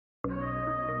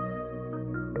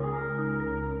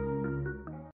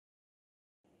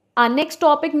Our next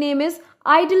topic name is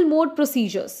idle mode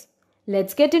procedures.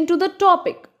 Let's get into the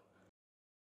topic.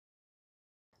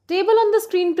 Table on the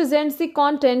screen presents the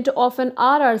content of an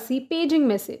Rrc paging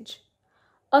message.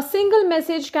 A single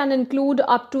message can include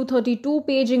up to 32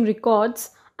 paging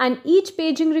records, and each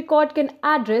paging record can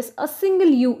address a single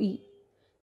UE.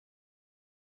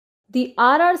 The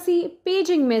Rrc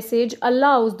paging message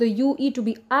allows the UE to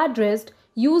be addressed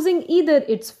using either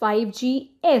its 5G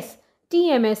S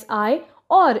TMSI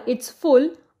or its full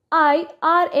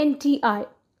IRNTI.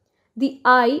 The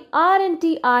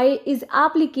IRNTI is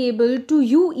applicable to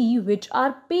UE which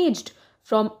are paged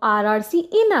from Rrc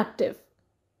inactive.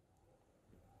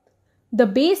 The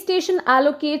base station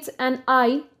allocates an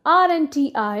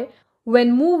IRNTI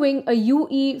when moving a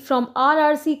UE from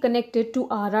Rrc connected to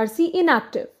Rrc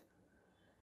inactive.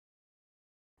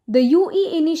 The UE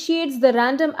initiates the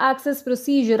random access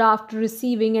procedure after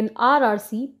receiving an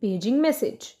Rrc paging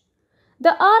message.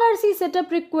 The Rrc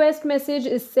setup request message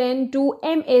is sent to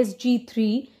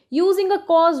MSG3 using a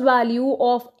cause value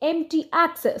of empty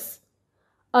access.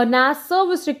 A NAS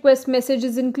service request message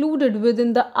is included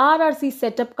within the Rrc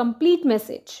setup complete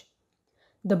message.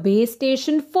 The base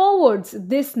station forwards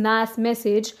this NAS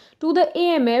message to the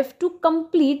AMF to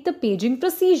complete the paging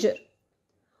procedure.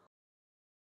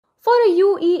 For a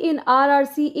UE in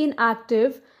Rrc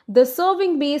inactive, the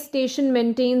serving base station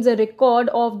maintains a record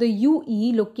of the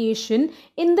UE location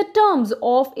in the terms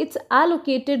of its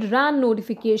allocated RAN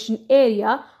notification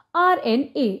area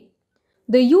RNA.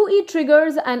 The UE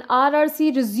triggers an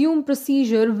Rrc resume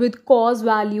procedure with cause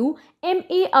value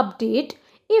MA update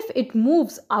if it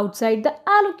moves outside the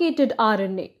allocated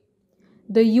RNA.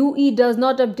 The UE does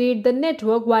not update the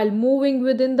network while moving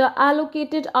within the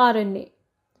allocated RNA.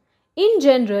 In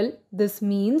general, this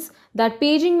means that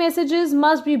paging messages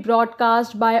must be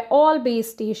broadcast by all base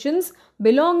stations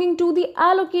belonging to the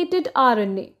allocated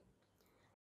RNA.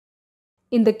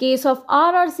 In the case of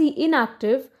Rrc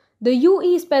inactive, the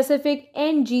UE-specific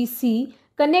NGC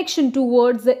connection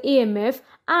towards the AMF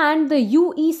and the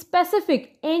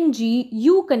UE-specific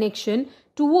NG-U connection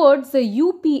towards the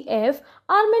UPF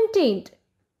are maintained.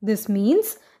 This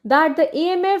means that the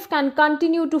AMF can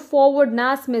continue to forward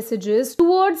NAS messages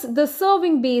towards the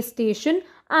serving base station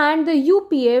and the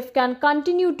UPF can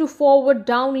continue to forward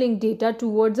downlink data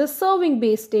towards the serving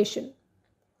base station.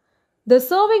 The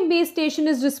serving base station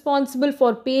is responsible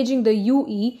for paging the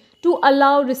UE to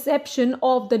allow reception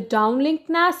of the downlink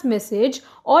NAS message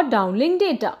or downlink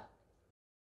data.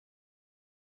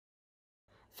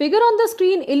 Figure on the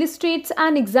screen illustrates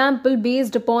an example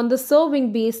based upon the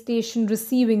serving base station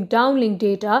receiving downlink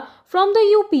data from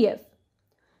the UPF.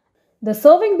 The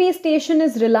serving base station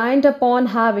is reliant upon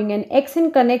having an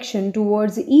XN connection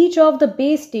towards each of the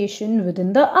base station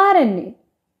within the RNA.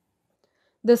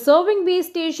 The serving base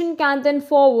station can then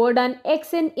forward an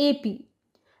XNAP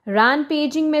RAN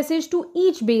paging message to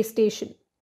each base station.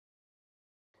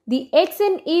 The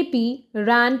XNAP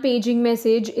RAN paging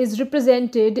message is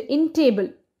represented in table.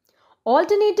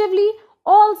 Alternatively,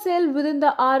 all cells within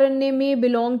the RNA may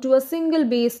belong to a single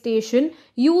base station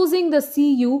using the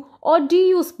CU or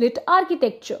DU split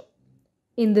architecture.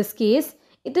 In this case,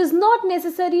 it is not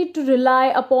necessary to rely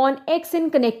upon XN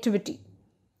connectivity.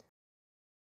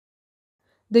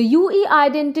 The UE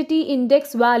identity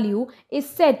index value is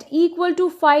set equal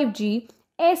to 5G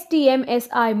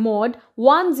STMSI mod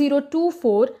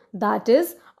 1024, that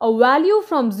is a value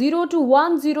from 0 to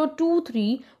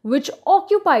 1023 which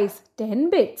occupies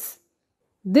 10 bits.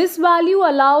 This value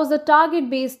allows the target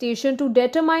base station to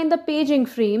determine the paging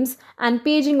frames and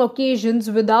paging occasions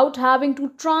without having to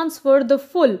transfer the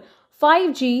full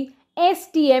 5G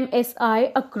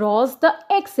STMSI across the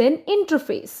XN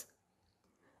interface.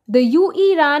 The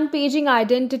UE RAN paging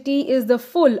identity is the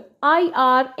full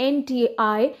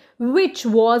IRNTI which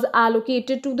was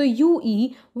allocated to the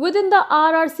UE within the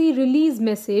Rrc release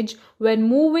message when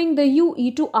moving the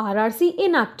UE to Rrc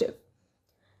inactive.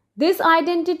 This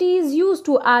identity is used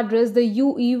to address the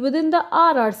UE within the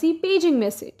Rrc paging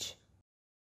message.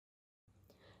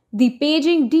 The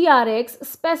paging DRX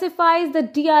specifies the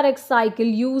DRX cycle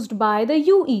used by the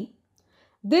UE.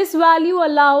 This value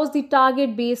allows the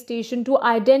target base station to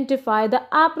identify the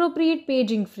appropriate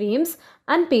paging frames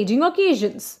and paging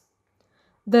occasions.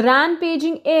 The RAN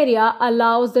paging area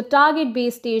allows the target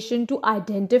base station to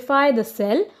identify the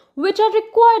cell which are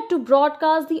required to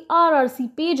broadcast the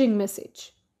Rrc paging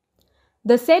message.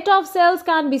 The set of cells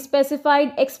can be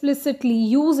specified explicitly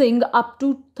using up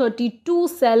to 32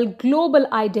 cell global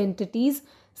identities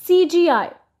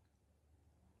CGI.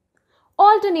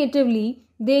 Alternatively,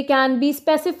 they can be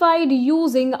specified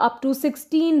using up to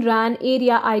 16 RAN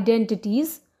area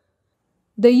identities.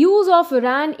 The use of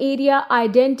RAN area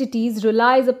identities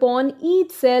relies upon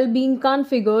each cell being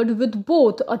configured with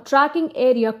both a tracking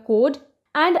area code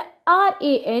and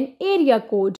RAN area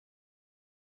code.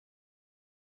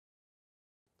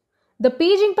 The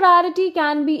paging priority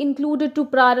can be included to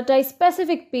prioritize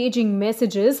specific paging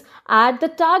messages at the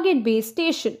target base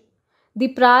station. The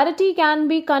priority can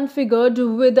be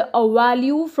configured with a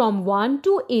value from 1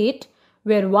 to 8,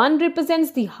 where 1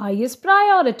 represents the highest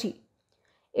priority.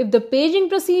 If the paging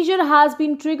procedure has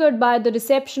been triggered by the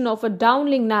reception of a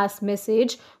downlink NAS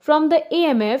message from the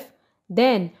AMF,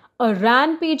 then a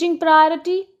RAN paging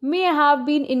priority may have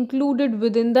been included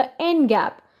within the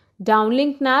NGAP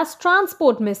downlink NAS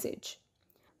transport message.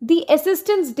 The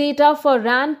assistance data for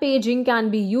RAN paging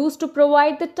can be used to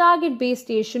provide the target base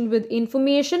station with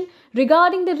information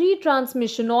regarding the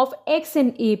retransmission of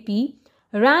XNAP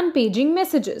RAN paging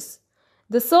messages.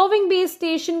 The serving base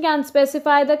station can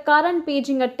specify the current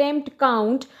paging attempt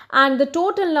count and the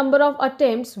total number of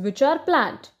attempts which are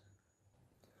planned.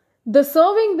 The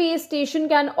serving base station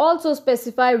can also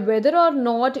specify whether or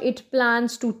not it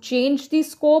plans to change the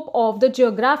scope of the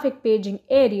geographic paging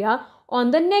area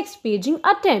on the next paging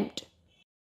attempt.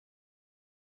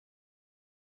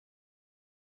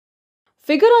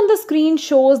 Figure on the screen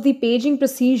shows the paging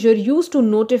procedure used to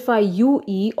notify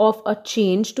UE of a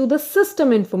change to the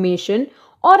system information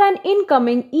or an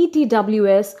incoming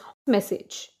ETWS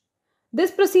message.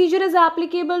 This procedure is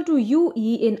applicable to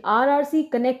UE in RRC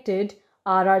connected,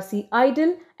 RRC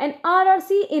idle, and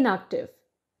RRC inactive.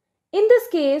 In this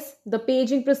case, the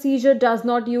paging procedure does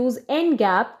not use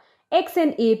NGAP,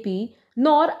 XNAP,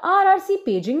 nor RRC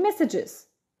paging messages.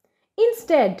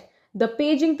 Instead, the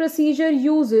paging procedure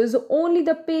uses only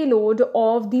the payload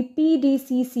of the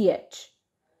PDCCH.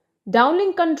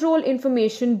 Downlink control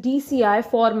information DCI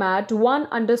format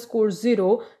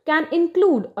 1_0 can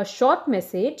include a short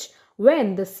message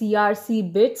when the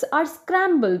CRC bits are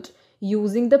scrambled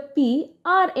using the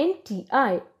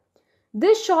PRNTI.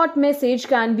 This short message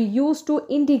can be used to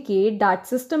indicate that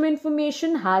system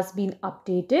information has been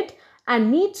updated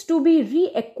and needs to be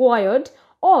reacquired,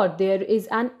 or there is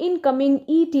an incoming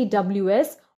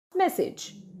ETWS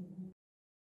message.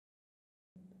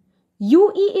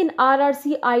 UE in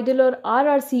RRC idle or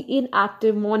RRC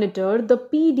inactive monitor the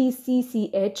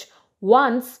PDCCH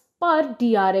once per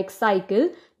DRX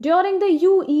cycle during the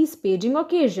UE's paging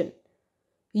occasion.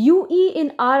 UE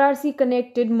in RRC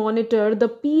connected monitor the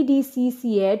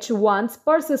PDCCH once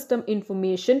per system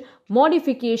information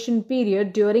modification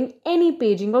period during any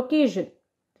paging occasion.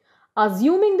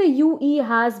 Assuming the UE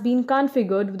has been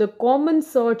configured with a common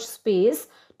search space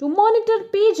to monitor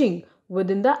paging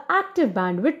within the active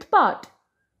bandwidth part.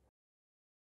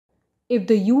 If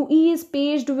the UE is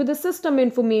paged with a system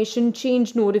information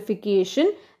change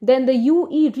notification, then the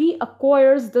UE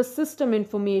reacquires the system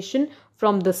information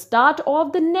from the start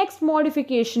of the next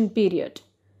modification period.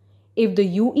 If the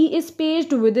UE is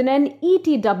paged within an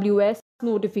ETWS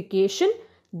notification,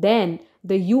 then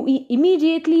the UE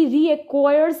immediately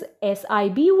reacquires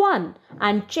SIB1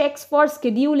 and checks for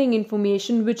scheduling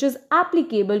information which is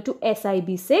applicable to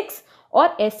SIB6 or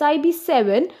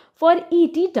SIB7 for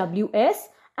ETWS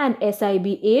and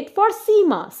SIB8 for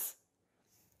CMAS.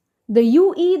 The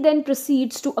UE then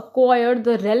proceeds to acquire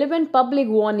the relevant public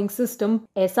warning system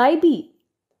SIB.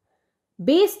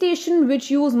 Base stations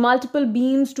which use multiple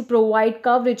beams to provide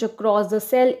coverage across the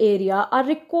cell area are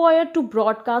required to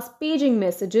broadcast paging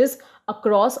messages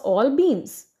across all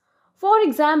beams. For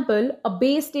example, a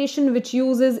base station which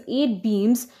uses 8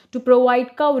 beams to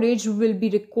provide coverage will be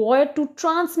required to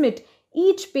transmit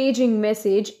each paging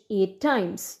message 8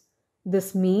 times.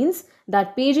 This means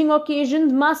that paging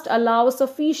occasions must allow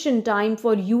sufficient time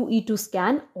for UE to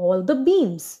scan all the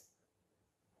beams.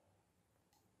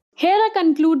 Here I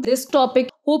conclude this topic.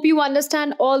 Hope you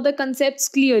understand all the concepts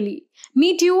clearly.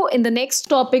 Meet you in the next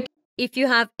topic. If you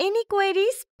have any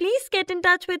queries, please get in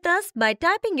touch with us by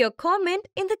typing your comment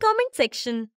in the comment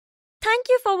section. Thank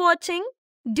you for watching.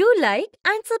 Do like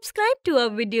and subscribe to our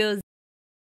videos.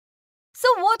 So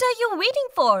what are you waiting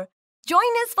for?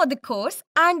 Join us for the course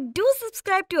and do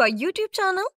subscribe to our YouTube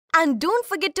channel and don't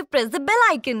forget to press the bell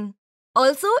icon.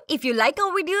 Also, if you like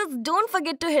our videos, don't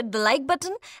forget to hit the like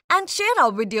button and share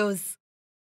our videos.